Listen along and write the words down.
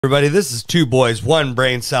Everybody, this is Two Boys, One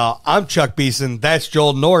Brain Cell. I'm Chuck Beeson. That's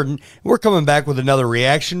Joel Norton. We're coming back with another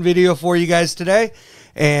reaction video for you guys today.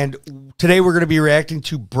 And today we're going to be reacting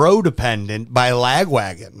to Bro Dependent by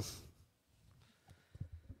Lagwagon.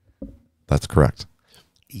 That's correct.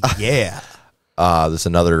 Yeah. This is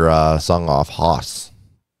another song off Haas,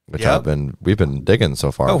 which we've been digging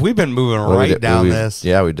so far. Oh, we've been moving right down this.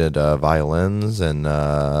 Yeah, we did violins, and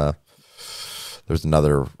there's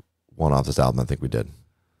another one off this album I think we did.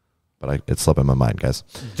 But it's slipping my mind, guys.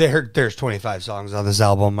 There's 25 songs on this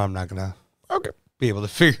album. I'm not going to be able to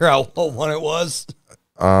figure out what one it was.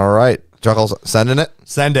 All right. Chuckles, sending it?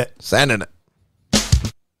 Send it. Sending it. I'm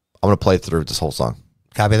going to play through this whole song.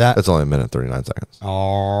 Copy that. It's only a minute, 39 seconds.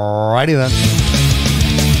 All righty then.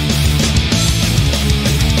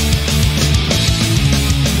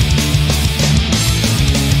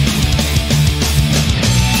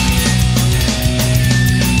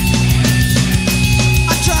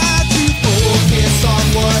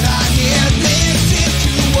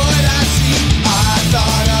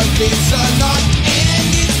 It's a lot, and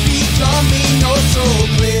it's becoming oh so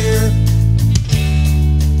clear.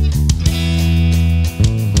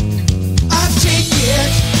 I take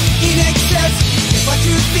it in excess. If I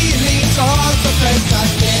do feelings are suppressed, I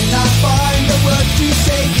cannot find the words to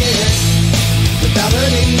say it without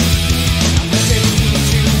hurting. I'm listening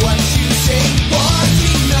to what you say,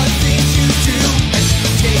 wanting nothing to do as you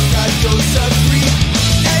take a dose of grief,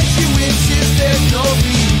 as you insist there's no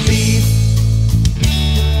relief.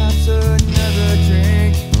 Another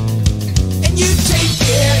drink, and you take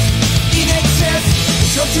it in excess.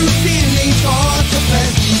 Your true feelings are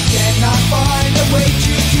suppressed. You cannot find a way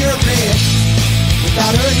to cure it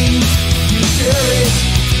without hurting. You cure it,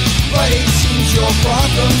 but it seems your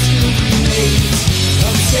problem still remains.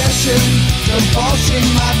 Obsession, compulsion,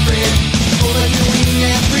 my friend, overdoing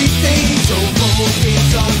everything. So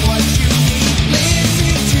focus on what you need.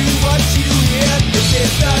 Listen to what you hear. This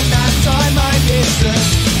is the last time I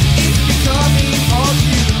listen. Coming all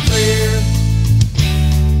too clear.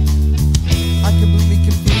 I completely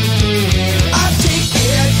confused. I take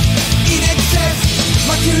it in excess.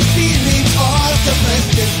 My true feelings are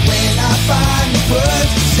suppressed. It's when I find the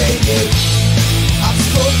words to say it. I'm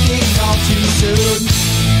spoken all too soon.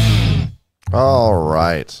 All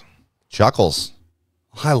right. Chuckles.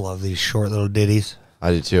 I love these short little ditties.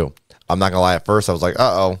 I do too. I'm not going to lie. At first, I was like,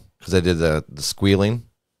 uh-oh, because I did the squealing.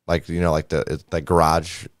 Like, you know, like the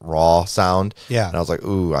garage raw sound. Yeah. And I was like,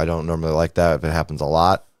 ooh, I don't normally like that if it happens a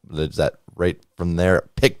lot. There's that right from there,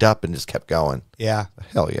 it picked up and just kept going. Yeah.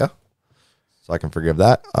 Hell yeah. So I can forgive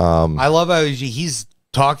that. I love how he's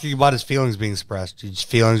talking about his feelings being suppressed. His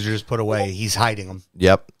feelings are just put away. He's hiding them.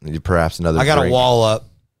 Yep. Perhaps another I got drink. a wall up.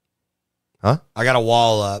 Huh? I got a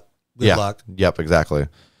wall up. Good luck. Yep, exactly.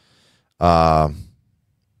 Man,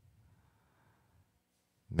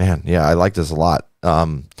 yeah, I like this a lot.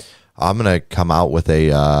 I'm gonna come out with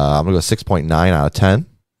a I'm gonna go 6.9 out of 10.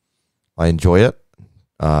 I enjoy it.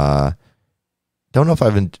 Don't know if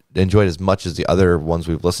I've enjoyed as much as the other ones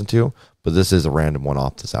we've listened to, but this is a random one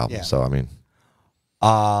off this album. Yeah. So I mean,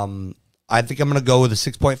 I think I'm gonna go with a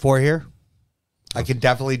 6.4 here. I could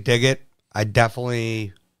definitely dig it.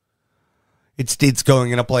 It's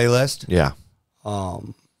going in a playlist. Yeah.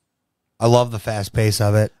 I love the fast pace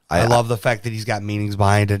of it. I love the fact that he's got meanings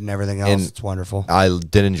behind it and everything else. It's wonderful. I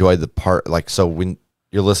did enjoy the part, like, so when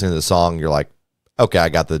you're listening to the song, you're like, okay, I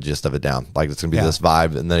got the gist of it down. Like, it's going to be this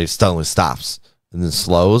vibe, and then he suddenly stops, and then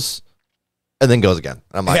slows, and then goes again.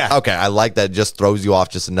 And I'm like, okay, I like that. It just throws you off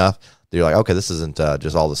just enough that you're like, okay, this isn't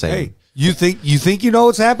just all the same. Hey, you think you know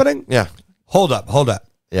what's happening? Yeah. Hold up.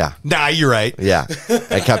 Yeah. Nah, you're right. Yeah.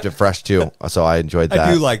 It kept it fresh, too, so I enjoyed that.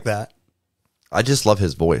 I do like that. I just love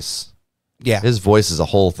his voice. Yeah, his voice is a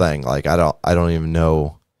whole thing. Like I don't even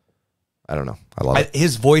know. I don't know. I love it.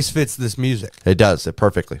 His voice fits this music. It does it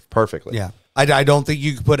perfectly. Yeah, I don't think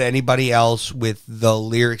you could put anybody else with the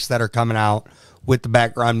lyrics that are coming out with the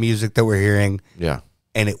background music that we're hearing. Yeah,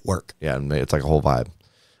 and it work. Yeah, and it's like a whole vibe.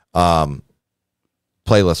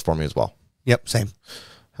 Playlist for me as well. Yep, same.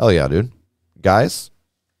 Hell yeah, dude. Guys,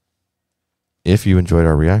 if you enjoyed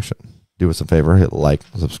our reaction, do us a favor, hit like,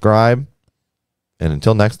 subscribe. And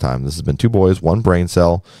until next time, this has been Two Boys, One Brain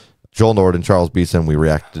Cell. Joel Norton, Charles Beeson. We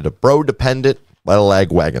reacted to Bro Dependent by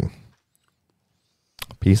Lagwagon.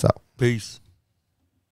 Peace out. Peace.